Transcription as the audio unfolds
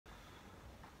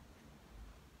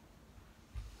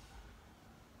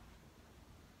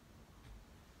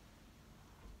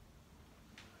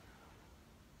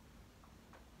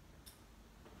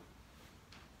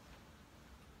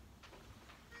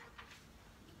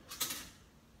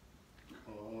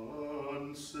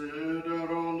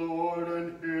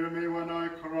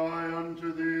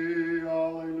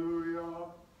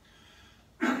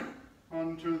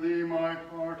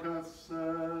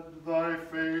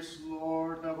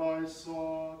I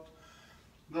sought.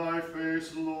 Thy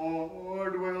face,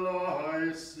 Lord, will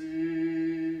I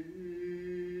seek.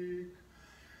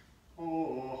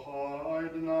 O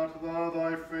hide not thou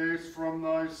thy face from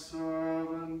thy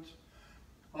servant.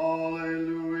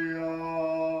 Alleluia,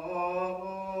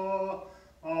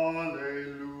 alleluia.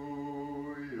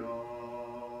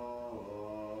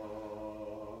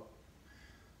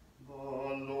 The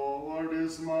Lord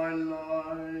is my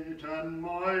light and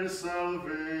my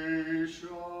salvation.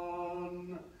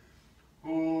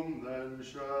 Whom then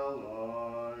shall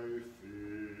I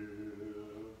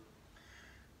fear?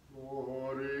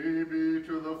 Glory be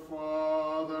to the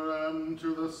Father, and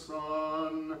to the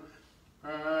Son,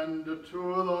 and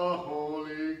to the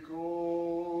Holy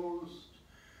Ghost,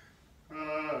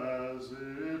 as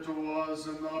it was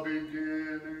in the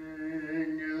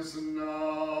beginning, is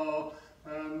now,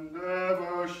 and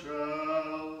ever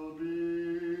shall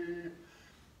be,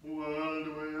 world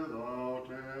without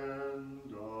end.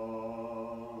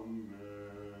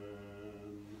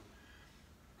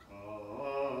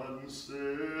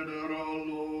 Consider, O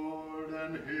Lord,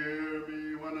 and hear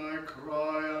me when I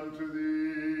cry unto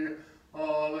thee.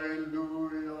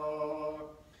 Alleluia.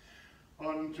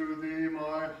 Unto thee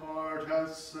my heart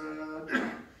hath said,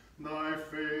 thy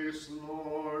face,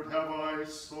 Lord, have I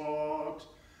sought.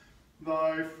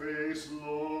 Thy face,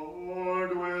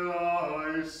 Lord, will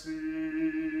I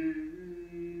seek.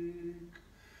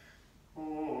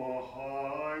 O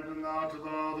hide not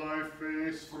thou thy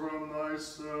face from thy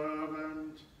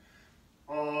servant.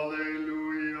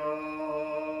 Alleluia,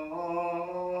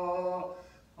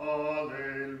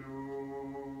 alleluia.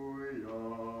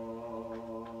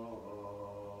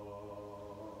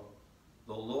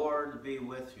 The Lord be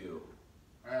with you.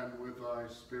 And with thy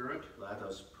spirit. Let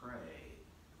us pray.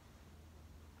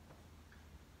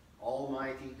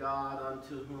 Almighty God,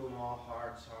 unto whom all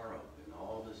hearts are open,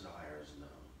 all desires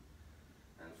known,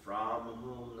 and from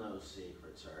whom no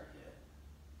secrets are hid,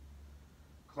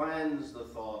 cleanse the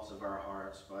thoughts of our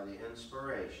hearts by the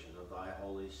inspiration of thy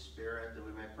Holy Spirit, that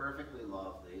we may perfectly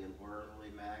love thee and worthily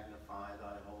magnify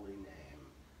thy holy name,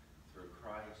 through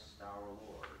Christ our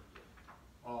Lord.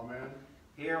 Amen.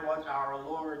 Hear what our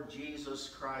Lord Jesus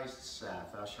Christ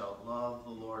saith, thou shalt love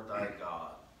the Lord thy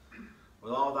God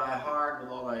with all thy heart,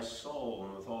 with all thy soul,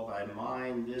 and with all thy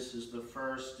mind. This is the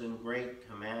first and great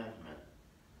commandment.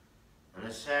 And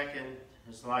the second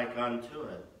is like unto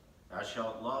it, thou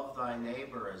shalt love thy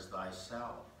neighbor as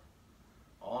thyself.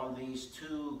 On these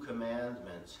two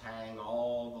commandments hang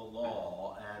all the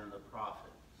law and the prophets.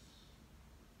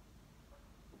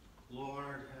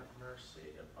 Lord, have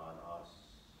mercy upon us.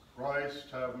 Christ,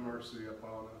 have mercy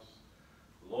upon us.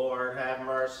 Lord, have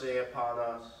mercy upon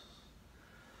us.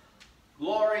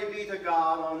 Glory be to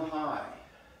God on high,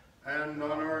 and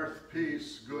on earth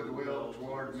peace, goodwill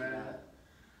toward men.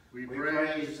 We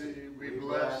praise thee, we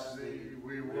bless thee,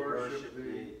 we worship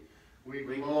thee, we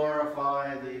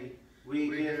glorify thee, we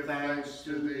give thanks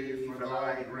to thee for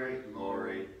thy great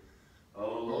glory.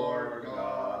 O Lord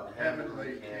God,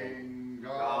 heavenly King,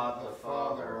 God the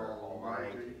Father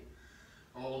Almighty.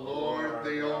 O Lord,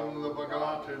 the only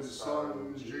begotten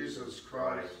Son, Jesus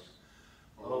Christ.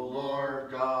 O Lord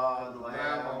God,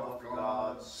 Lamb of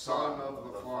God, Son of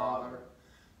the Father,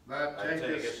 that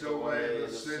takest away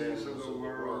the sins of the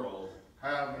world,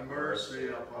 have mercy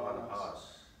upon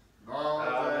us.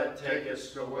 Thou that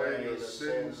takest away the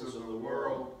sins of the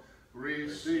world,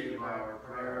 receive our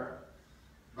prayer.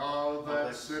 Thou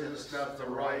that sittest at the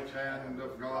right hand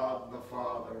of God the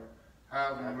Father,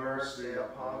 have mercy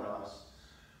upon us.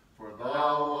 For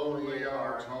thou only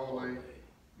art holy,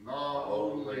 thou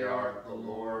only art the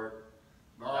Lord,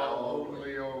 thou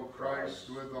only, O Christ,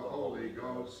 with the Holy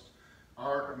Ghost,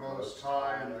 art most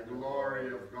high in the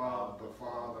glory of God the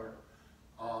Father.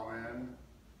 Amen.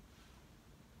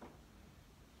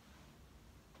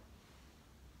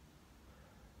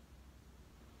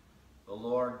 The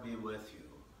Lord be with you.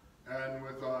 And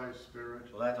with thy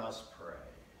spirit. Let us pray.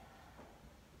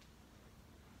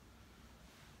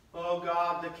 O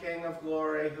God, the King of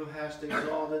glory, who hast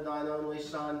exalted thine only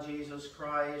Son, Jesus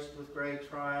Christ, with great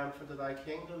triumph into thy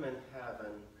kingdom in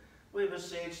heaven, we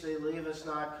beseech thee, leave us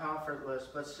not comfortless,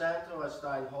 but send to us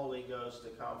thine Holy Ghost to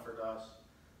comfort us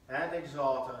and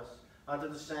exalt us unto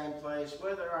the same place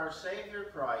whither our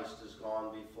Savior Christ is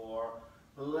gone before,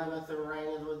 who liveth and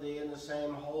reigneth with thee in the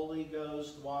same Holy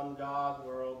Ghost, one God,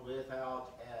 world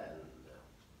without end.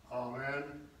 Amen.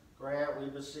 Grant, we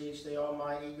beseech thee,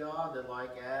 Almighty God, that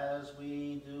like as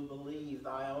we do believe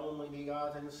thy only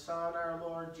begotten Son, our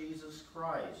Lord Jesus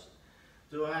Christ,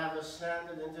 to have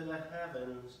ascended into the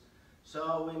heavens,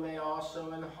 so we may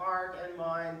also in heart and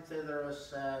mind thither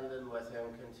ascend, and with him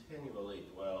continually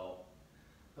dwell,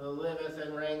 who liveth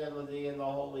and reigneth with thee in the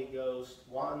Holy Ghost,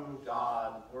 one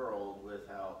God, world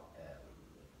without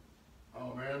end.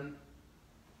 Amen.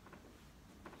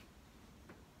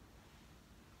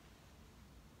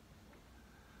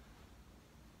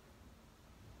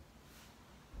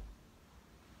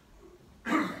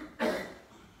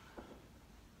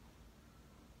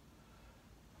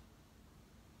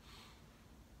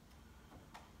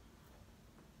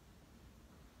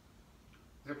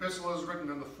 The epistle is written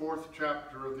in the 4th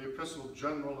chapter of the Epistle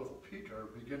General of Peter,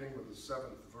 beginning with the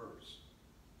 7th verse.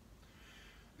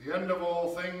 The end of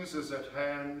all things is at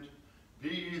hand. Be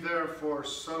ye therefore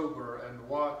sober, and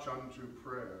watch unto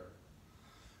prayer.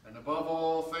 And above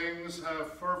all things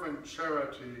have fervent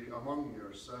charity among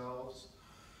yourselves,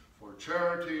 for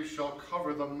charity shall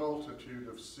cover the multitude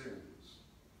of sins.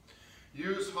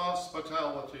 Use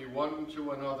hospitality one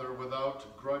to another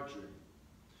without grudging.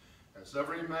 As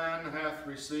every man hath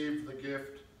received the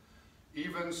gift,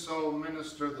 even so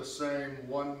minister the same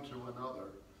one to another,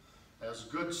 as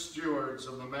good stewards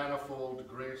of the manifold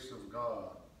grace of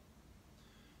God.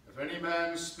 If any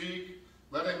man speak,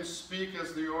 let him speak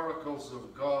as the oracles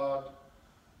of God.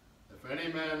 If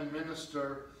any man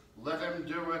minister, let him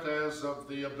do it as of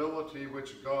the ability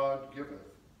which God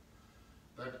giveth,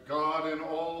 that God in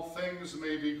all things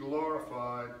may be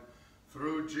glorified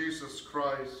through Jesus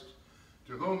Christ,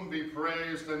 to whom be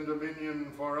praise and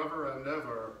dominion forever and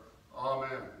ever.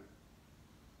 Amen.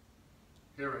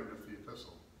 Hearing of the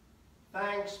epistle.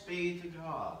 Thanks be to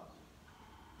God.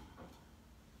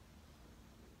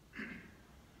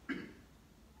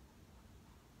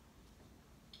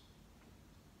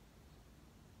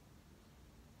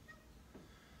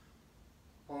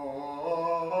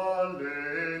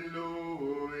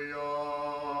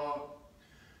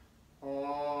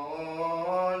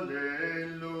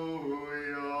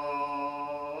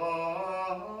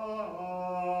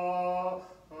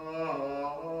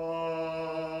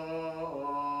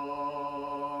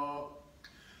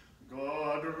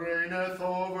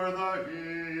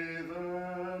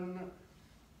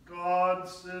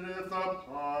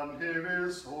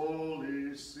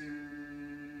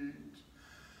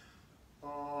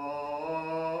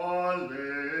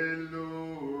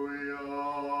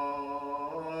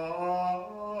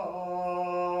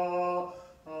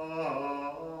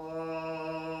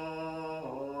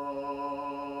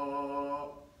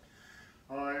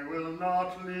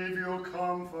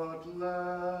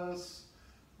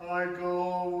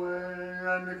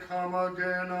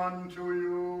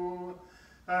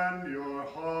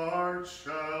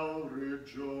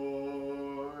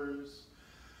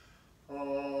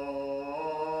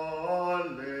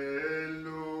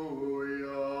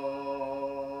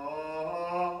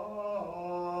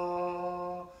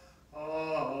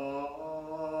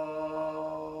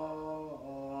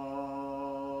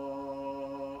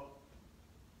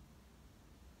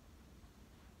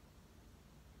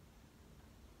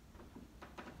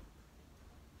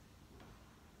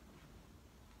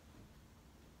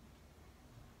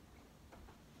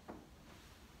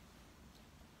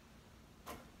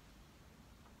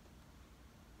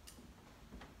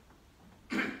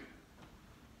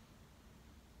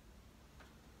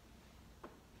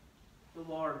 The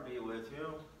Lord be with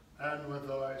you. And with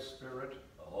thy spirit.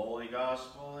 The Holy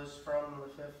Gospel is from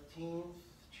the 15th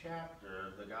chapter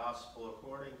of the Gospel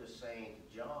according to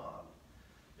St. John,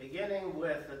 beginning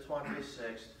with the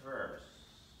 26th verse.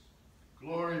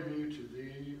 Glory be to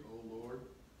thee, O Lord.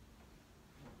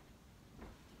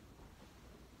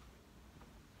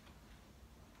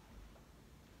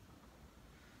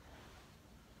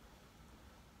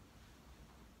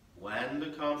 When the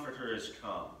Comforter is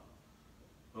come,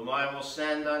 whom I will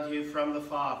send unto you from the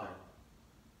Father,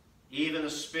 even the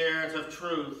Spirit of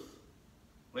truth,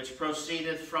 which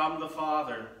proceedeth from the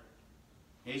Father,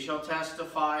 he shall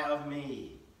testify of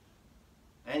me.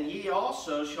 And ye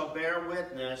also shall bear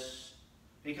witness,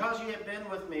 because ye have been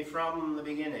with me from the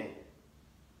beginning.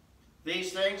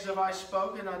 These things have I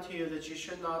spoken unto you, that ye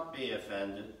should not be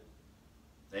offended.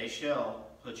 They shall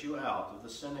put you out of the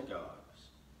synagogues.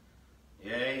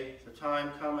 Yea, the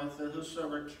time cometh that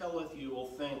whosoever killeth you will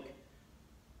think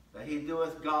that he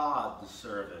doeth God the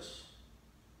service.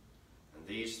 And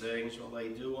these things will they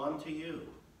do unto you,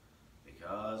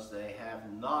 because they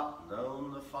have not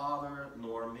known the Father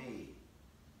nor me.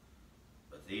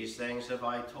 But these things have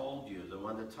I told you, that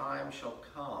when the time shall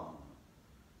come,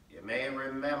 you may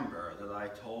remember that I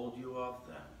told you of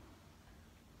them.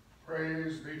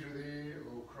 Praise be to thee,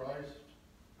 O Christ.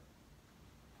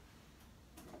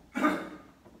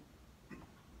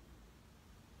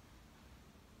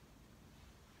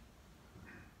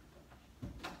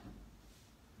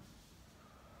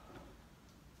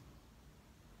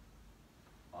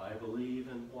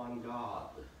 one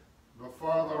God, the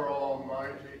Father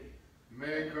Almighty,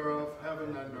 maker of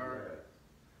heaven and earth,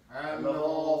 and of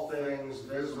all things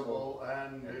visible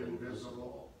and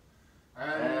invisible,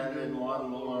 and in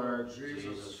one Lord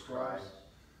Jesus Christ,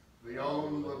 the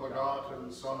only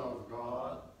begotten Son of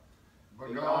God,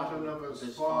 begotten of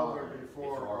his Father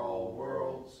before all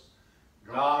worlds,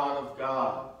 God of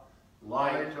God,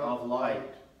 light of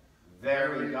light,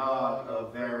 very God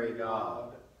of very God,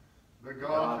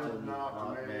 begotten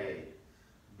not made,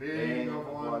 being of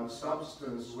one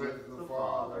substance with the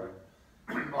Father,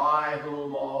 by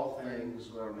whom all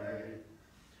things were made,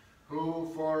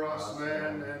 who for us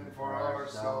men and for our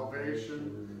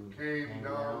salvation came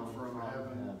down from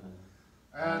heaven,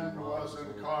 and was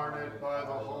incarnate by the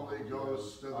Holy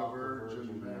Ghost of the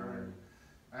Virgin Mary,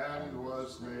 and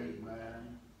was made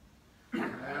man,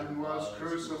 and was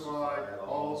crucified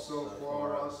also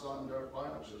for us under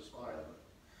Pontius Pilate.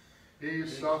 He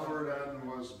suffered and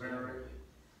was buried,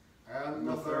 and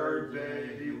the third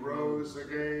day he rose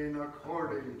again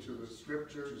according to the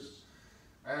Scriptures,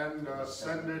 and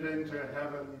ascended into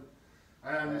heaven,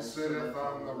 and sitteth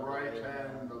on the right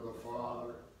hand of the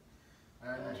Father.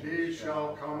 And he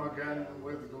shall come again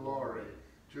with glory,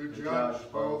 to judge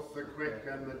both the quick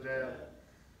and the dead,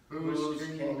 whose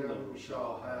kingdom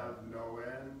shall have no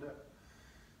end.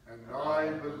 And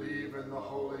I believe in the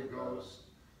Holy Ghost,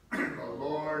 the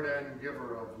Lord and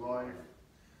giver of life,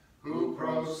 who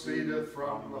proceedeth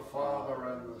from the Father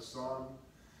and the Son,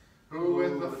 who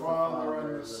with the Father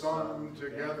and the Son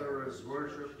together is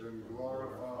worshipped and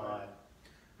glorified,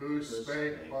 who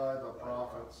spake by the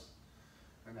prophets.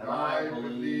 And I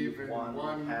believe in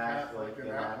one Catholic and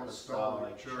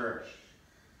Apostolic Church.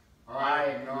 I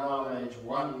acknowledge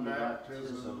one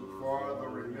baptism for the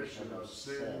remission of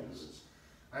sins,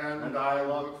 and I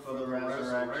look for the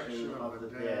resurrection of the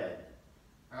dead,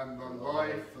 and the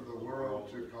life of the world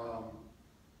to come.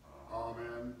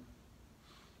 Amen.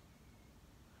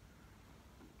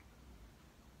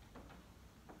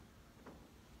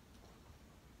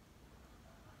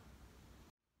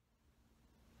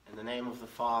 in the name of the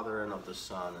Father, and of the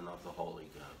Son, and of the Holy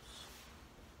Ghost.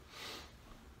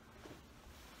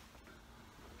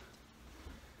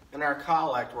 In our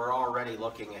collect, we're already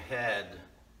looking ahead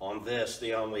on this,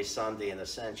 the only Sunday in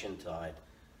Ascension tide,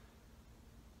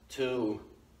 to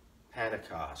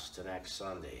Pentecost, to next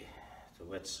Sunday, to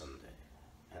Whitsunday,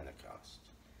 Pentecost.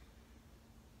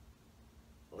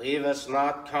 Leave us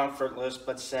not comfortless,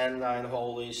 but send thine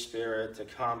Holy Spirit to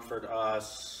comfort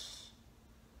us.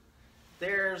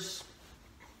 There's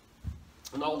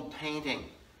an old painting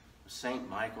of St.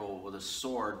 Michael with a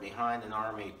sword behind an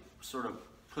army, sort of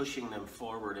pushing them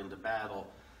forward into battle.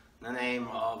 The name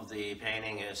of the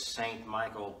painting is St.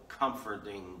 Michael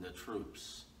Comforting the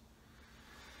Troops.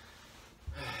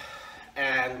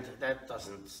 And that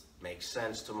doesn't make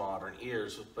sense to modern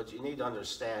ears, but you need to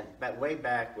understand that way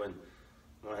back when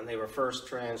they were first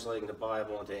translating the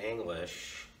Bible into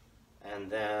English,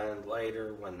 and then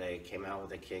later when they came out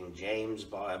with the King James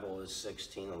Bible in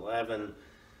 1611,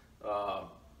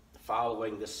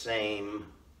 following the same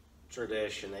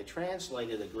tradition, they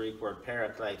translated the Greek word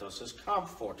parakletos as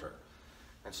comforter.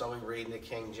 And so we read in the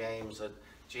King James that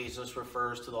Jesus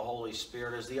refers to the Holy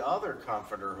Spirit as the other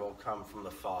comforter who will come from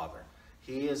the Father.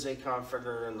 He is a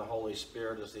comforter, and the Holy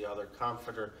Spirit is the other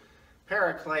comforter.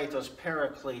 Parakletos,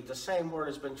 paraclete, the same word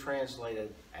has been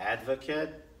translated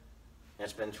advocate.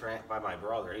 It's been, by my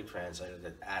brother, he translated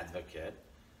it advocate,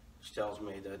 which tells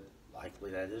me that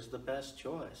likely that is the best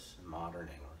choice in modern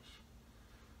English.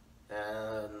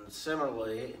 And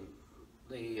similarly,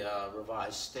 the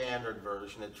Revised Standard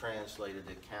Version, it translated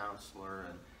it counselor,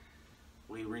 and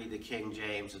we read the King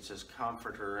James, it says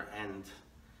comforter, and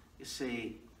you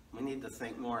see, we need to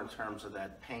think more in terms of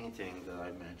that painting that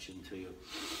I mentioned to you.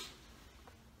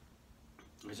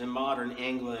 Because in modern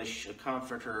English, a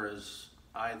comforter is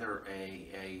either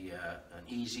an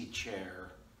easy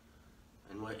chair,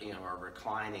 and or a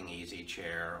reclining easy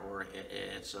chair, or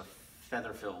it's a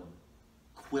feather-filled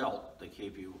quilt to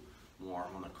keep you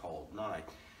warm on a cold night.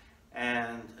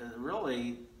 And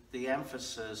really, the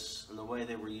emphasis and the way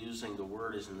they were using the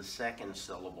word is in the second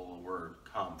syllable of the word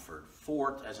comfort.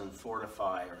 Fort, as in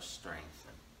fortify or strengthen.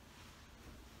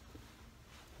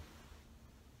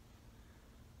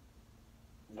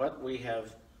 What we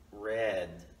have read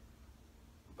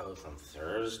both on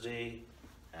Thursday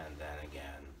and then again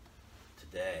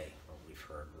today, what we've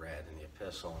heard read in the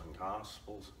Epistle and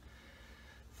Gospels,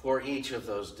 for each of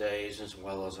those days, as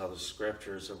well as other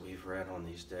scriptures that we've read on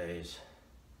these days,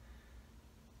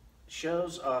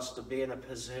 shows us to be in a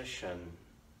position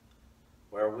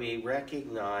where we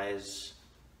recognize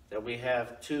that we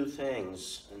have two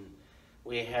things, and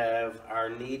We have our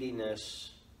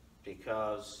neediness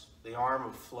because the arm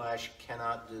of flesh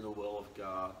cannot do the will of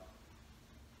God.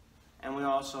 And we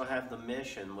also have the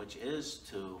mission, which is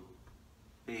to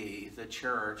be the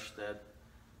church that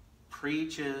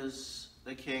preaches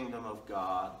the kingdom of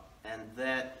God, and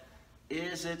that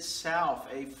is itself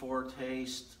a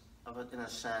foretaste of it, in a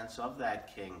sense, of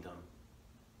that kingdom.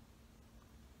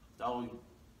 Though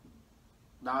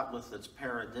not with its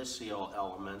paradisial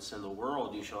elements. In the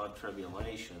world you shall have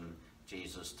tribulation,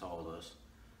 Jesus told us.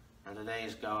 In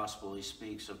today's gospel he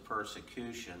speaks of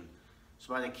persecution.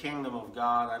 So by the kingdom of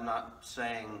God, I'm not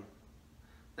saying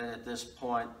that at this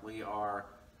point we are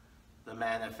the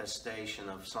manifestation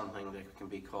of something that can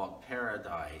be called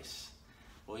paradise.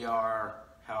 We are,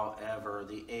 however,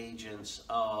 the agents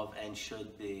of, and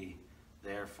should be,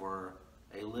 therefore,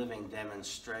 a living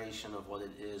demonstration of what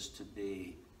it is to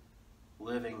be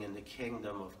living in the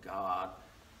kingdom of God,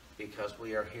 because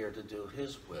we are here to do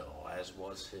his will, as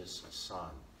was his Son.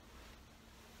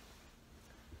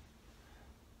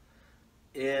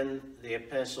 In the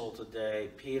epistle today,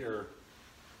 Peter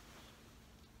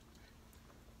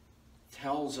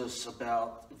tells us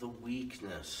about the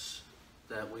weakness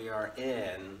that we are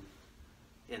in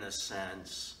a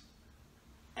sense,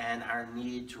 and our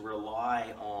need to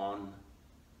rely on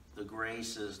the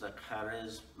graces, the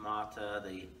charismata,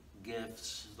 the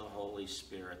gifts of the Holy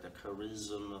Spirit, the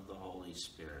charism of the Holy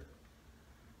Spirit.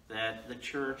 That the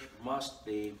church must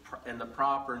be, in the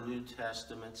proper New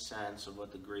Testament sense of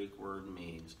what the Greek word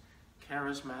means,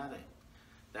 charismatic.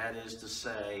 That is to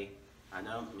say, I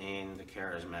don't mean the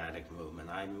charismatic movement.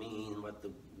 I mean what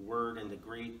the word in the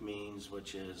Greek means,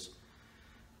 which is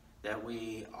that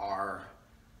we are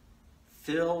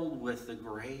filled with the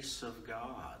grace of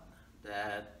God,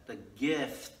 that the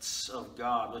gifts of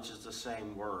God, which is the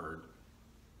same word,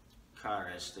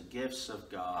 charis, the gifts of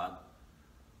God,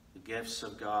 the gifts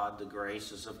of God, the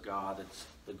graces of God, it's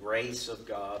the grace of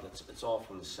God, it's all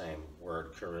from the same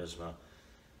word, charisma.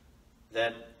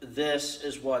 That this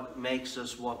is what makes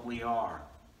us what we are.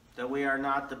 That we are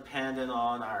not dependent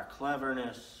on our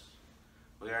cleverness.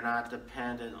 We are not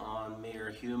dependent on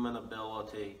mere human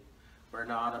ability. We're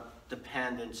not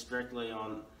dependent strictly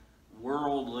on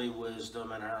worldly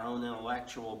wisdom and our own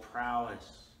intellectual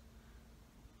prowess.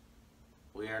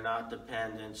 We are not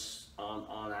dependent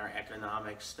on our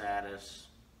economic status,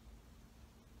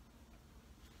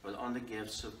 but on the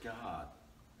gifts of God.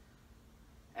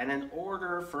 And in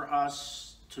order for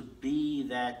us to be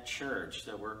that church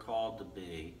that we're called to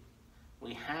be,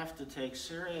 we have to take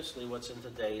seriously what's in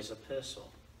today's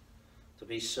epistle. To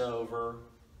be sober,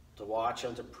 to watch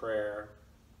unto prayer,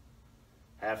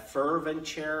 have fervent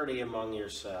charity among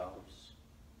yourselves.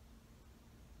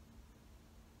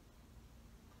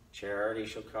 Charity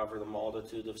shall cover the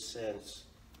multitude of sins.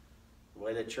 The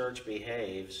way the church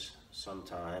behaves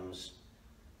sometimes,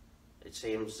 it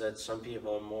seems that some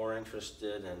people are more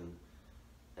interested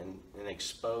in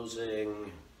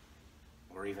exposing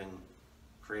or even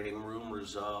creating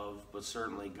rumors of, but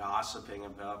certainly gossiping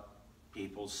about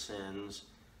people's sins.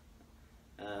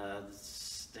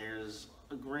 There's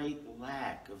a great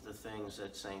lack of the things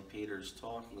that St. Peter's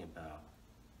talking about.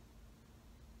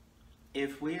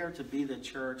 If we are to be the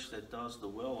church that does the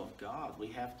will of God, we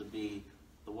have to be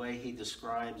the way he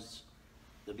describes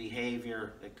the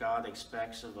behavior that God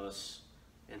expects of us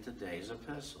in today's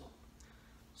epistle.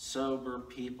 Sober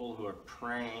people who are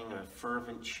praying a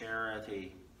fervent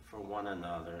charity for one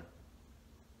another.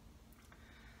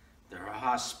 They're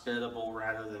hospitable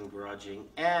rather than grudging.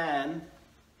 And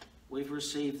we've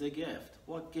received the gift.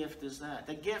 What gift is that?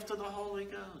 The gift of the Holy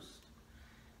Ghost.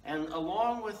 And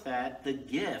along with that, the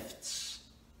gifts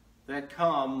that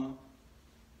come,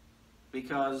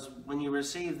 because when you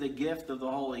receive the gift of the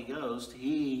Holy Ghost,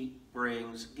 he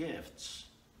brings gifts.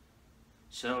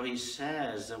 So he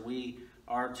says that we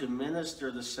are to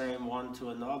minister the same one to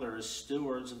another as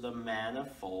stewards of the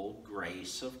manifold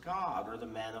grace of God, or the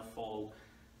manifold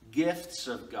gifts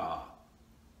of God.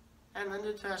 And the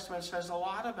New Testament says a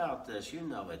lot about this. You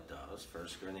know it does. 1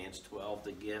 Corinthians 12,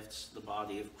 the gifts, the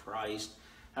body of Christ,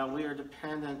 how we are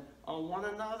dependent on one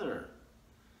another.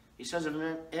 He says, if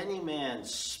any man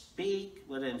speak,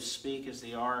 let him speak as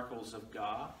the oracles of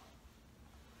God.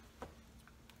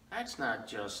 That's not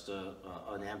just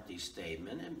an empty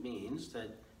statement. It means that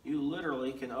you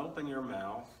literally can open your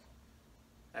mouth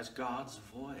as God's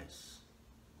voice.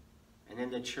 And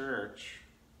in the church,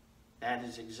 that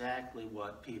is exactly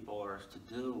what people are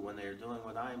to do when they're doing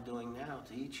what I'm doing now,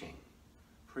 teaching,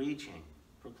 preaching,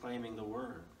 proclaiming the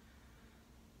word.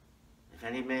 If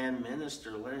any man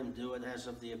minister, let him do it as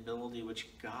of the ability which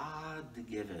God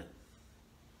giveth.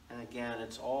 And again,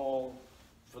 it's all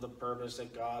for the purpose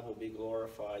that God will be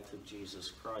glorified through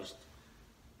Jesus Christ.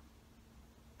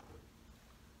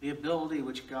 The ability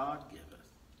which God giveth.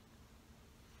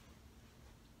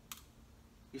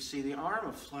 You see, the arm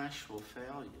of flesh will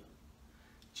fail you.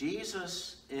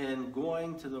 Jesus, in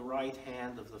going to the right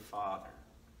hand of the Father,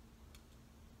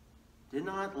 did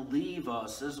not leave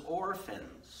us as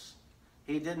orphans.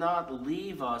 He did not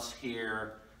leave us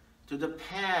here to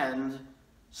depend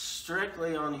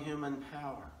strictly on human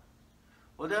power.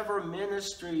 Whatever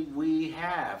ministry we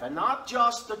have, and not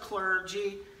just the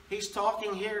clergy, he's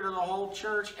talking here to the whole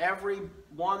church.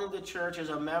 Everyone in the church is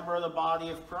a member of the body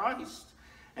of Christ.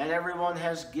 And everyone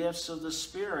has gifts of the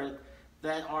Spirit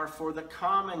that are for the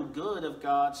common good of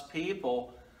God's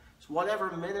people. So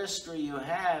whatever ministry you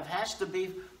have has to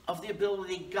be of the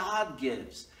ability God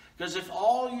gives. Because if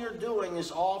all you're doing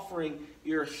is offering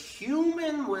your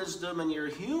human wisdom and your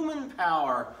human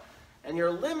power and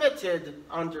your limited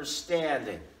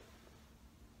understanding,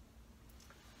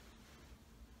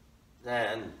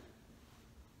 then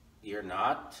you're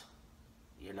not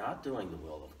doing the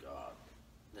will of God.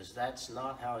 Because that's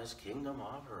not how his kingdom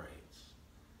operates.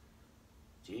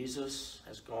 Jesus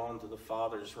has gone to the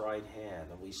Father's right hand,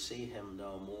 and we see him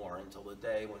no more until the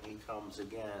day when he comes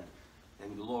again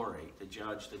in glory to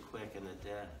judge the quick and the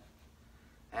dead.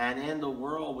 And in the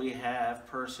world we have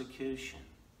persecution.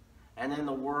 And in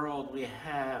the world we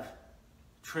have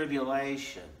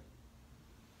tribulation.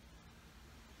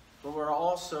 But we're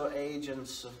also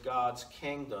agents of God's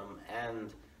kingdom,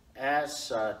 and as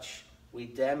such, we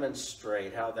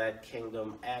demonstrate how that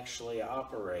kingdom actually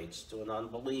operates to an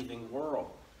unbelieving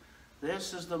world.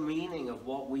 This is the meaning of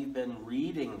what we've been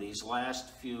reading these last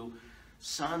few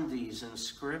Sundays in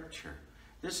Scripture.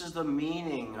 This is the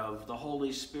meaning of the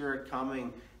Holy Spirit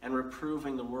coming and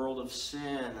reproving the world of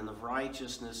sin and of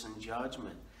righteousness and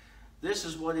judgment. This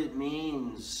is what it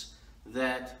means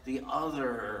that the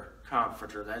other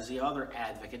Comforter, that's the other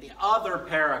Advocate, the other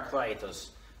Paracletus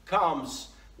comes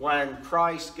when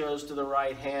Christ goes to the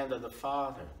right hand of the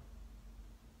Father.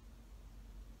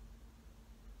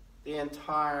 The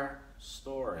entire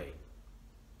story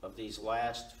of these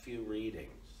last few readings,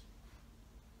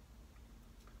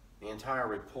 the entire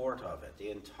report of it, the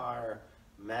entire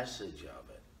message of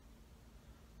it,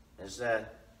 is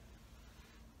that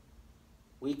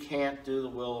we can't do the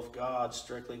will of God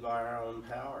strictly by our own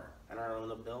power and our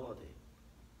own ability.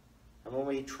 And when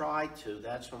we try to,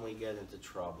 that's when we get into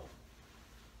trouble.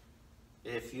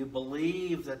 If you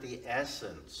believe that the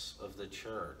essence of the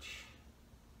church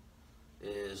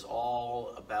is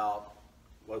all about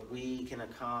what we can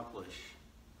accomplish,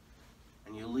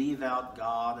 and you leave out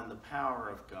God and the power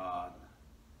of God,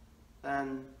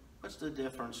 then what's the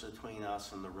difference between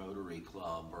us and the Rotary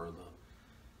Club or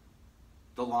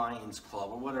the Lions Club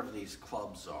or whatever these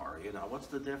clubs are? You know, what's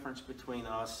the difference between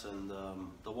us and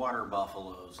the Water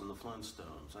Buffaloes and the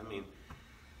Flintstones? I mean,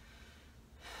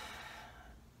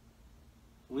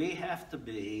 we have to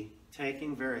be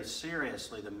taking very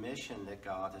seriously the mission that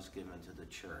God has given to the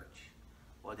church.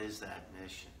 What is that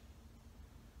mission?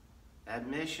 That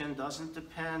mission doesn't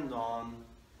depend on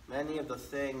many of the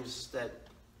things that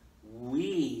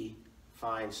we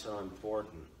find so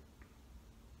important.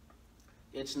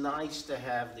 It's nice to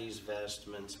have these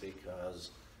vestments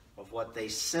because of what they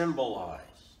symbolize,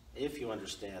 if you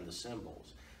understand the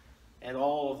symbols, and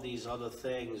all of these other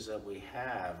things that we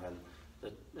have,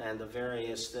 and the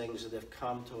various things that have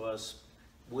come to us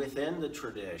within the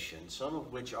tradition, some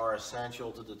of which are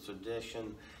essential to the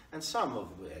tradition, and some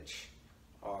of which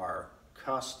are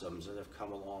customs that have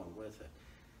come along with it.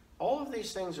 All of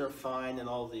these things are fine, and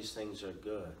all of these things are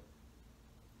good.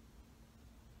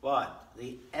 But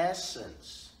the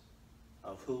essence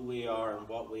of who we are and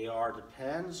what we are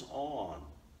depends on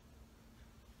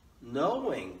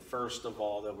knowing, first of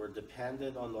all, that we're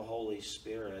dependent on the Holy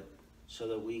Spirit so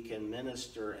that we can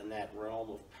minister in that realm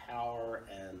of power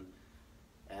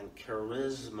and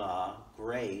charisma,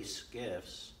 grace,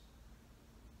 gifts,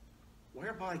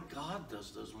 whereby God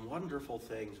does those wonderful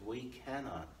things we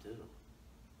cannot do.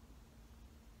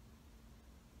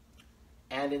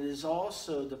 And it is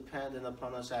also dependent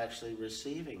upon us actually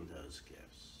receiving those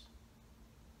gifts.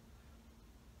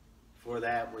 For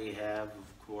that we have,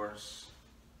 of course,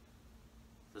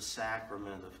 the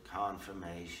sacrament of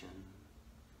confirmation.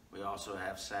 We also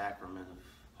have sacrament of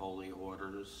holy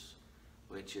orders,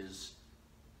 which is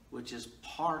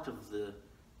part of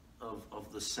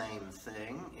the same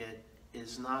thing. It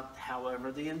is not,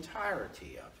 however, the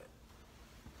entirety of it.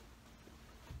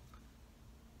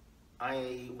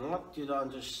 I want you to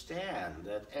understand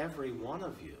that every one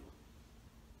of you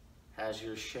has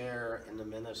your share in the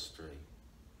ministry.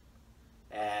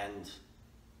 And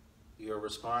your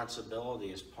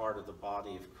responsibility as part of the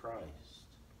body of Christ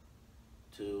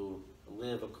to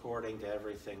live according to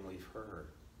everything we've heard,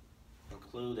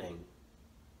 including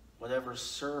whatever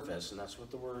service, and that's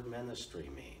what the word ministry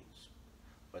means,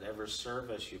 whatever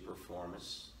service you perform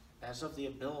is as of the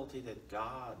ability that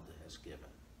God has given.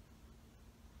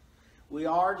 We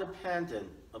are dependent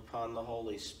upon the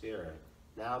Holy Spirit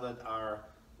now that our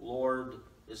Lord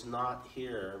is not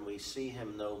here and we see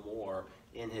him no more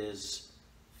in his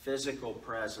physical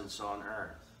presence on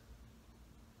earth.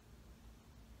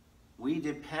 We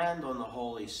depend on the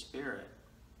Holy Spirit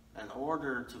in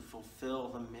order to fulfill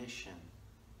the mission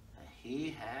that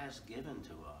he has given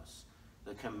to us,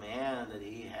 the command that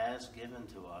he has given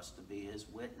to us to be his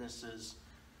witnesses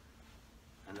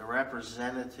and the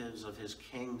representatives of his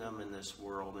kingdom in this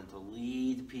world, and to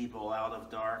lead people out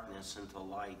of darkness into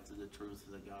light through the truth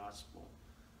of the gospel.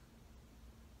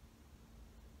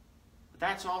 But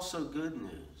that's also good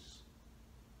news.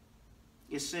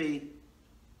 You see,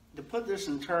 to put this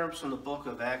in terms from the book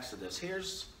of Exodus,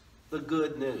 here's the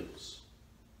good news.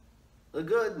 The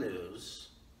good news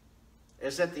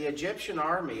is that the Egyptian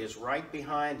army is right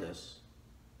behind us,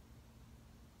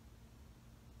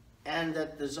 and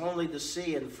that there's only the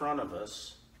sea in front of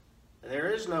us.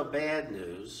 There is no bad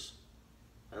news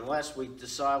unless we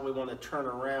decide we want to turn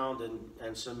around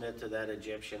and submit to that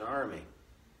Egyptian army.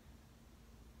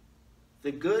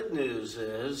 The good news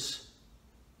is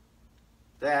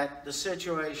that the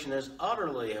situation is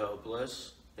utterly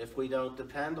hopeless if we don't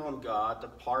depend on God to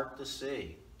part the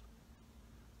sea.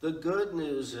 The good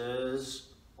news is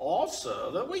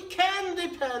also that we can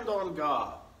depend on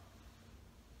God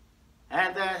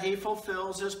and that he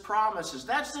fulfills his promises.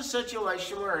 That's the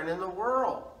situation we're in the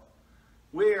world.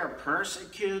 We are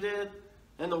persecuted.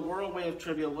 In the world we have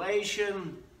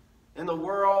tribulation. In the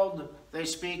world they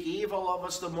speak evil of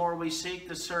us the more we seek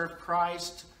to serve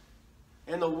Christ.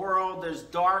 In the world there's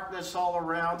darkness all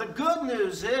around. The good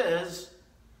news is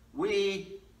we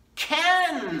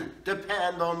can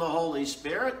depend on the Holy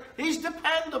Spirit. He's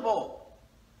dependable.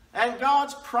 And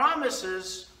God's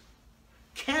promises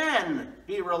can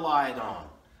be relied on.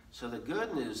 So the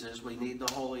good news is we need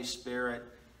the Holy Spirit,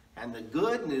 and the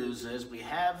good news is we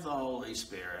have the Holy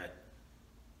Spirit.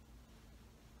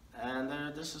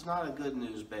 And this is not a good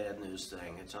news, bad news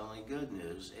thing. It's only good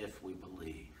news if we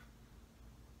believe.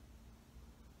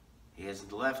 He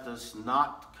has left us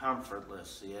not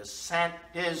comfortless. He has sent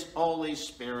his Holy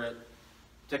Spirit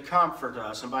to comfort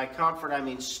us. And by comfort, I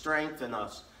mean strengthen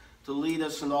us, to lead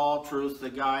us in all truth, to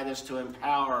guide us, to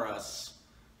empower us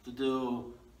to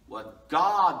do what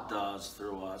God does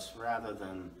through us rather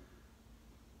than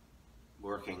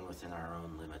working within our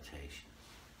own limitations.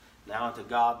 Now unto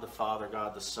God the Father,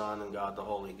 God the Son, and God the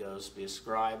Holy Ghost be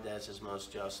ascribed as is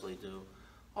most justly due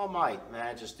all might,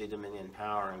 majesty, dominion,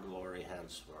 power, and glory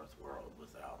henceforth, world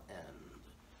without end.